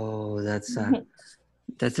 Oh, that's a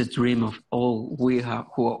dream of all we have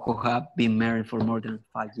who have been married for more than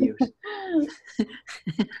 5 years.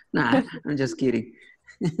 Nah, I'm just kidding.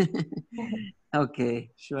 Okay,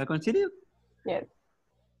 should I continue? Yes.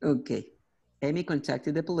 Okay. Amy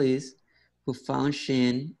contacted the police, who found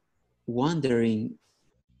Shane wandering.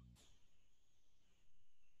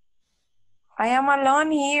 I am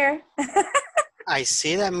alone here. I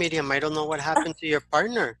see that, Miriam. I don't know what happened to your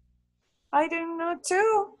partner. I don't know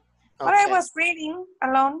too. Okay. But I was reading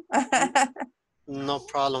alone. No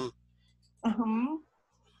problem.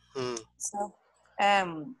 So,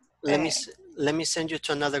 let me send you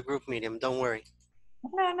to another group, Miriam. Don't worry.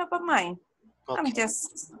 No, but mine. Okay. I'm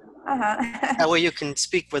just. That way you can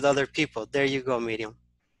speak with other people. There you go, Miriam.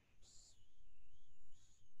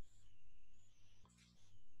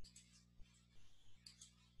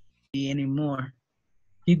 Anymore.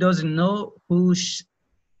 He doesn't know who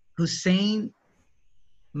Hussein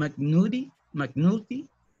McNulty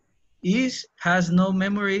is, has no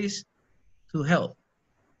memories to help.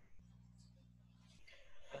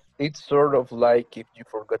 It's sort of like if you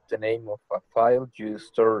forgot the name of a file you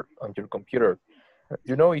store on your computer.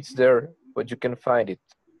 You know it's there, but you can find it,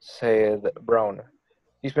 said Brown.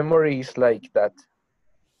 His memory is like that.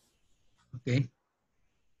 Okay.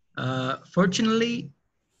 Fortunately,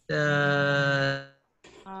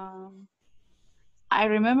 I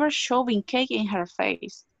remember shoving cake in her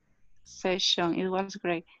face, said Sean. It was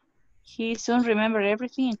great. He soon remembered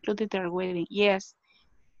everything, including their wedding. Yes,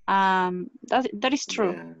 that is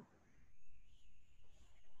true. Yeah.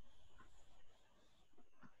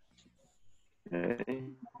 Okay.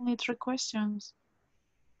 Only 3 questions.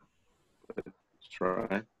 Let's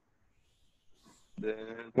try. The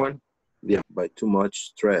one, yeah, by too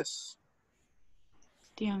much stress.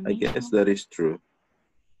 I guess that is true.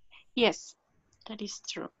 Yes, that is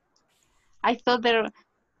true. I thought there.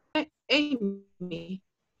 Amy.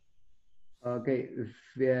 Okay,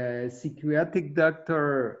 psychiatric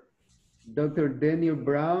Dr. Daniel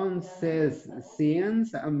Brown says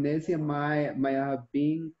since amnesia might have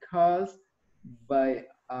been caused by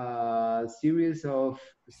a series of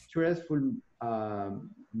stressful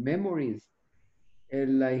memories,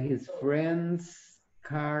 like his friend's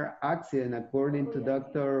car accident. According to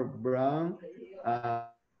Dr. Brown,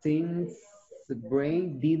 since the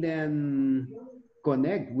brain didn't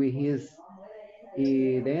connect with his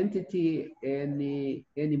identity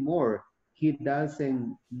anymore. He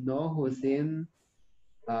doesn't know who Sin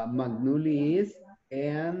Magnuli is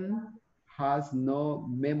and has no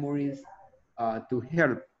memories to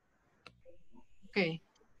help. Okay.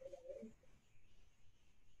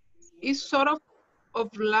 It's sort of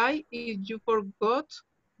like if you forgot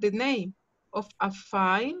the name of a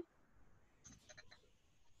file.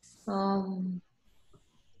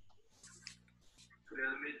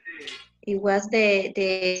 It was the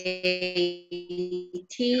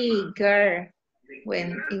tea girl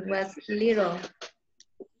when it was little.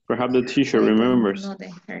 Perhaps the teacher I don't remembers. know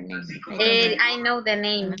her name. I know the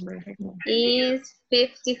name. It's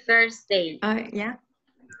 51st day. Yeah.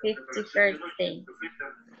 51st day.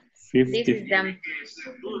 50. This is them.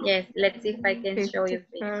 Yes, let's see if I can show you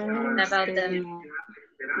about the.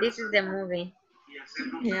 This is the movie.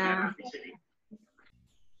 Yeah.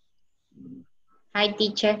 Hi,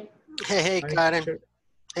 teacher. Hey, Hi, Karen. teacher.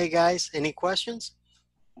 Hey, guys. Any questions?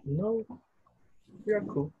 No, you're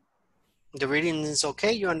cool. The reading is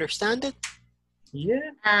okay? You understand it?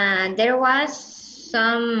 Yeah. There was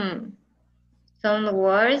some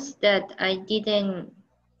words that I didn't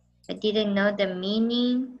know the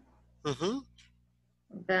meaning. Mm-hmm.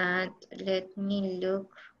 But let me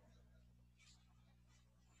look.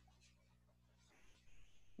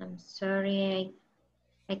 I'm sorry,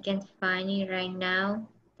 I can't find it right now.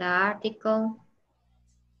 The article.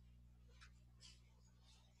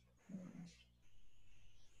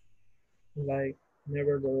 Like,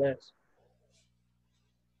 nevertheless.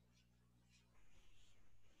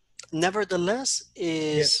 Nevertheless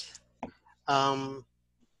is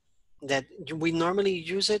that we normally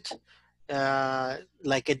use it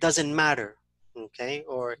like it doesn't matter, okay?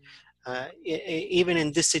 Or even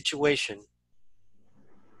in this situation.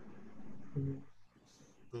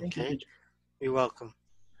 Okay, you're welcome.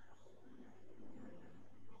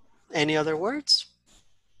 Any other words?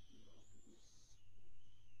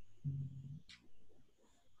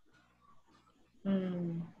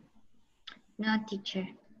 No, teacher.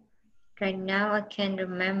 Right now I can't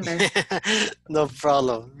remember. No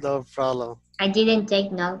problem, no problem. I didn't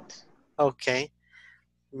take notes. Okay.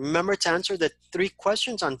 Remember to answer the 3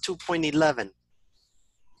 questions on 2.11.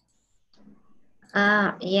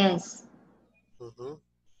 Yes. Mm-hmm.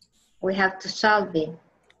 We have to solve it.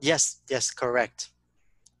 Yes, correct.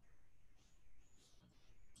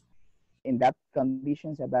 In that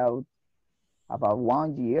conditions about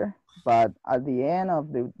 1 year, but at the end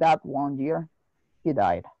of that 1 year, he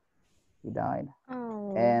died.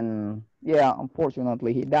 Oh. And yeah,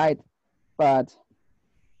 unfortunately he died, but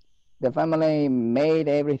the family made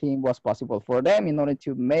everything was possible for them in order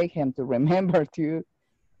to make him to remember 2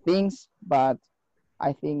 things, but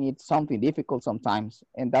I think it's something difficult sometimes,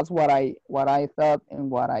 and that's what I thought and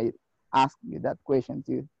what I asked you that question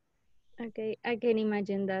too. Okay, I can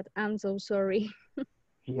imagine that. I'm so sorry.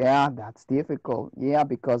 Yeah, that's difficult. Yeah,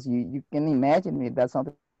 because you can imagine it. That's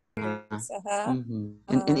something.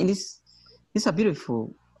 And it's a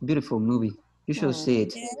beautiful movie. You should see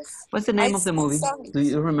it. Yes. What's the name of the movie? Do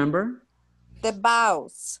you remember? The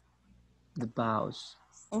bows. The Bows.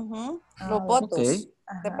 Los votos. Okay.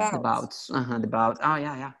 The The bows. Bows. The Bows. Oh,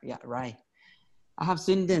 yeah, right. I have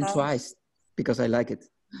seen them twice because I like it.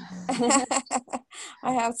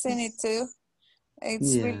 I have seen it too.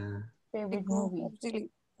 It's really Favorite cool. movie.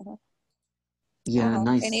 Really,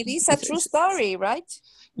 nice. And it is a true story, right?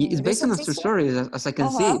 It's based on a true story, as I can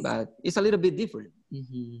see, but it's a little bit different.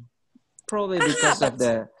 Probably because of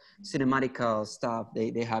the cinematical stuff,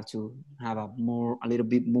 they have to have a little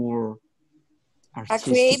bit more artistic.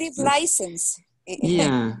 A creative license.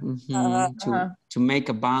 Yeah, to make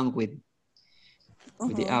a bond with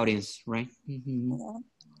the audience, right?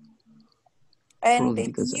 And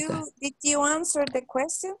did you answer the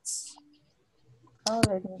questions?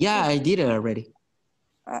 Yeah, I did it already.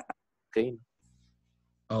 Okay.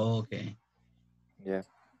 Okay. Yeah,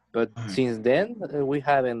 but since then we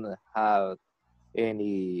haven't had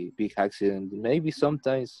any big accident. Maybe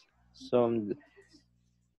sometimes some.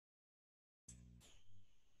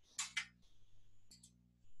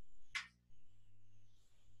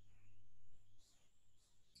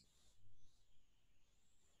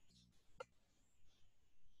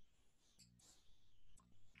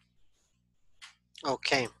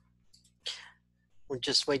 Okay. We'll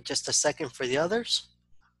just wait just a second for the others.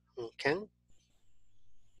 Okay.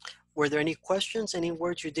 Were there any questions, any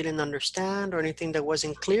words you didn't understand or anything that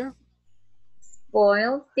wasn't clear?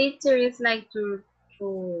 Spoil. Teacher is like to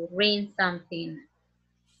rain something,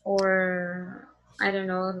 or I don't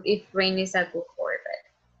know if rain is a good word,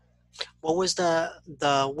 but What was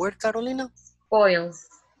the word, Carolina? spoils.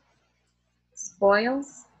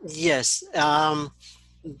 Spoils. Yes.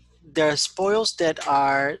 There are spoils that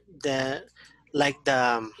are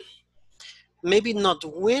maybe not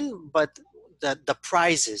win, but the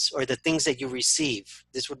prizes or the things that you receive.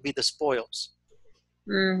 This would be the spoils.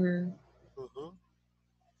 Mm-hmm. Mm-hmm.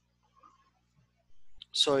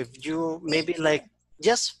 So if you maybe like,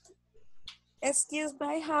 yes. Excuse me,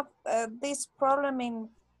 I have this problem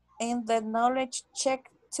in the knowledge check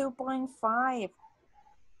 2.5.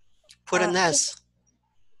 Put an S.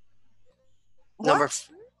 What?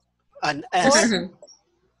 An S.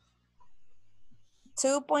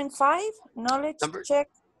 2.5 knowledge check.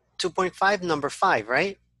 2.5, number 5,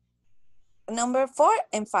 right? Number 4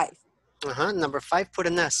 and 5. Number 5, put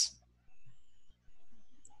an S.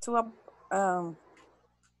 To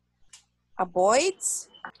avoid.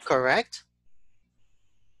 Correct.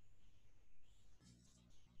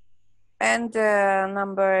 And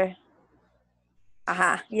number,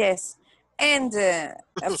 yes. And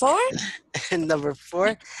 4? And number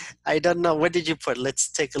 4, I don't know. What did you put? Let's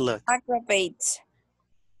take a look. Aggravate.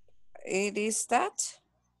 It is that?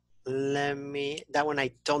 That one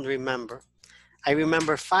I don't remember. I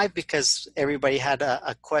remember 5 because everybody had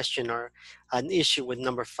a question or an issue with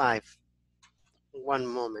number 5. One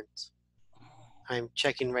moment. I'm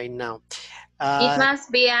checking right now. It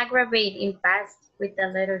must be aggravate in past with the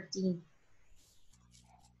letter D.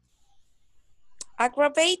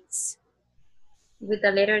 Aggravates? With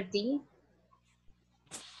the letter D?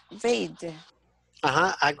 Vade.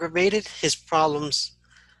 Aggravated his problems.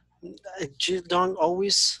 Jidong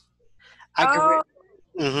always aggravate.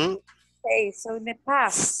 Okay, so in the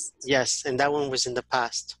past. Yes, and that one was in the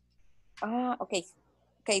past. Okay.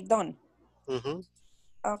 Okay, done.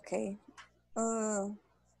 Okay.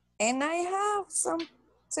 And I have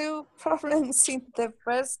two problems in the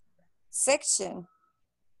first section.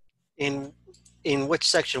 In which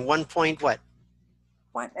section? 1 point what?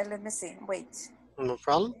 Let me see. Wait. No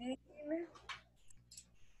problem.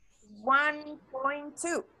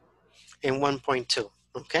 1.2. In 1.2.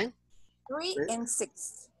 Okay. 3 and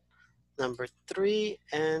 6. Number 3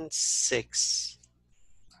 and 6.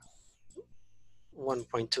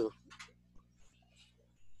 1.2.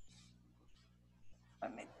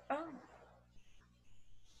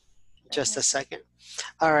 Just a second.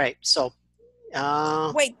 All right. So.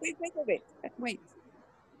 Wait.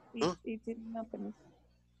 It didn't open.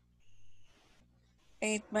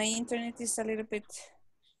 My internet is a little bit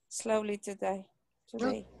slowly today.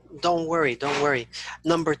 Don't worry.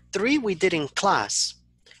 Number 3 we did in class.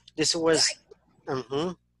 This was.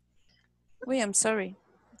 Wait, I'm sorry.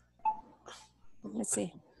 Let me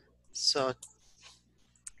see. So.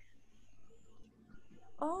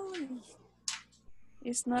 Oh,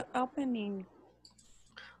 it's not opening.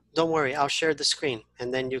 Don't worry, I'll share the screen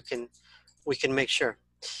and then we can make sure.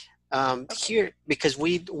 Here, because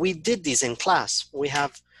we did these in class, we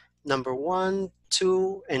have number 1,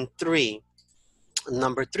 2, and 3.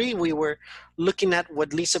 Number 3, we were looking at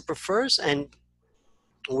what Lisa prefers, and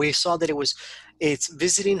we saw that it's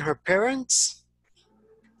visiting her parents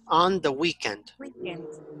on the weekend.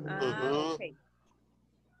 Okay.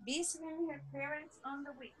 Visiting her parents on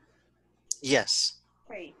the weekend. Yes.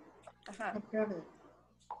 Okay.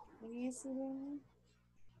 Visiting.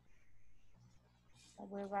 I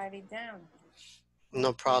will write it down.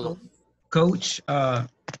 No problem. Coach,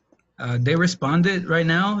 they responded right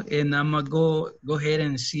now, and I'm gonna go ahead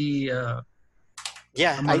and see. I'm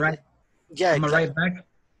gonna write back. Yeah,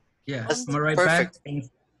 I'm gonna write back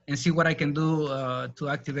and see what I can do to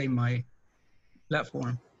activate my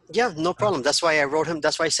platform. Yeah, no problem. That's why I wrote him.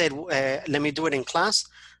 That's why I said, let me do it in class.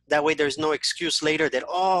 That way there's no excuse later that,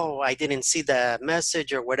 oh, I didn't see the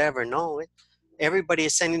message or whatever. No, everybody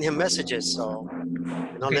is sending him messages. So,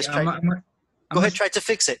 let's try. Go ahead, try to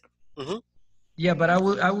fix it. Yeah, but I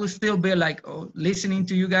will still be like listening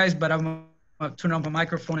to you guys, but I'm gonna turn on my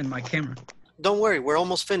microphone and my camera. Don't worry, we're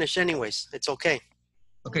almost finished anyways. It's okay.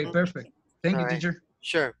 Okay, perfect. Thank you, teacher.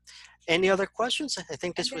 Sure. Any other questions? I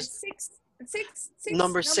think this was six.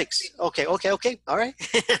 Number 6. Okay. All right.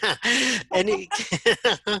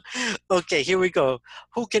 Okay, here we go.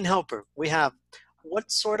 Who can help her? We have, what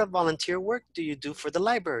sort of volunteer work do you do for the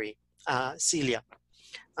library? Celia.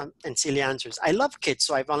 And Celia answers, I love kids,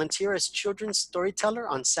 so I volunteer as children's storyteller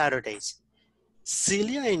on Saturdays.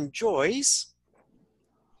 Celia enjoys.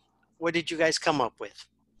 What did you guys come up with?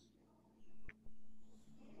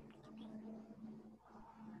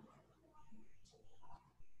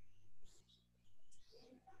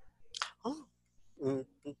 Mm,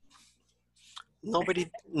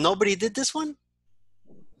 nobody did this one?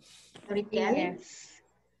 Yes.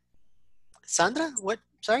 Sandra, what?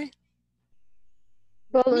 Sorry?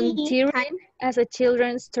 Volunteering as a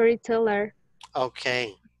children's storyteller.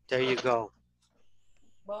 Okay, there you go.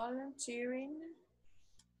 Volunteering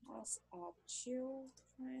as a children's,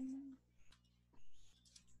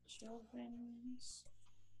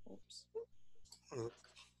 oops.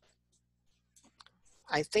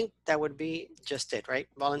 I think that would be just it, right?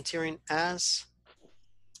 Volunteering as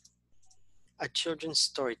a children's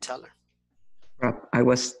storyteller. I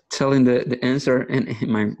was telling the answer and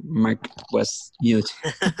my mic was mute.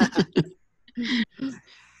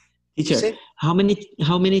 Teacher, how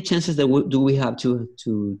many chances that do we have to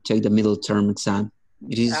take the middle term exam?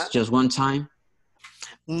 It is just one time?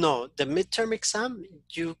 No, the midterm exam,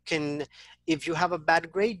 you can, if you have a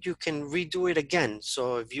bad grade, you can redo it again.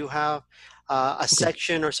 So if you have a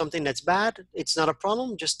section or something that's bad, it's not a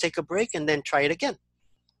problem. Just take a break and then try it again.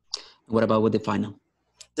 What about with the final?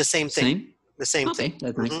 The same thing. Same? The same thing.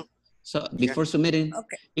 That's nice. So before submitting,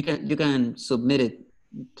 you can submit it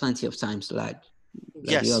plenty of times like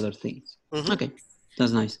the other things. Okay,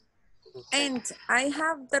 that's nice. And I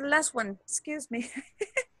have the last one, excuse me.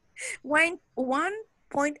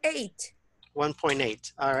 1.8.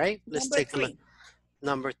 1.8. All right, let's Number take a look.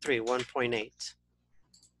 Number 3, 1.8.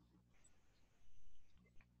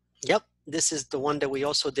 Yep, this is the one that we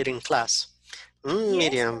also did in class. Yes,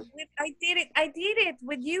 Miriam. I did it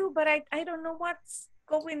with you, but I don't know what's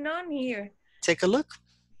going on here. Take a look.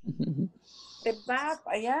 The bad,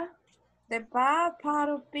 the bad part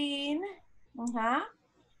of being,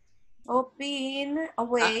 of being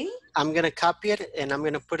away. I'm gonna copy it and I'm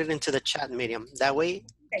gonna put it into the chat, Miriam. That way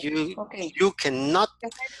you cannot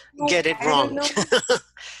get it wrong. The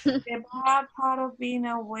bad part of being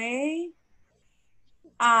away.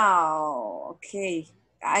 Oh, okay.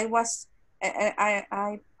 I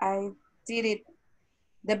did it.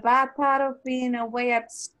 The bad part of being away at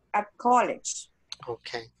college.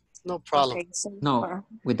 Okay, no problem. Okay, so no,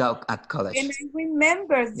 without at college. And I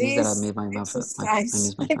remember this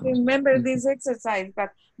exercise. I remember this exercise,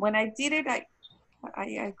 but when I did it, I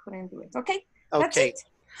couldn't do it. Okay. That's it.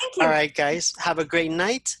 Thank you. All right, guys. Have a great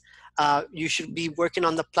night. You should be working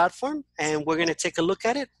on the platform, and we're going to take a look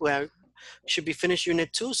at it. We should be finished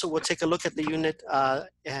Unit 2, so we'll take a look at the unit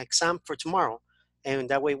exam for tomorrow. And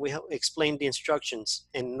that way we explain the instructions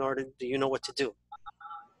in order that you know what to do.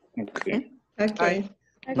 Okay. Okay.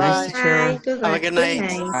 Bye. Bye. Bye. Have a good night.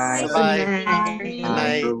 Bye. Bye. Good night. Good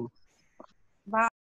night.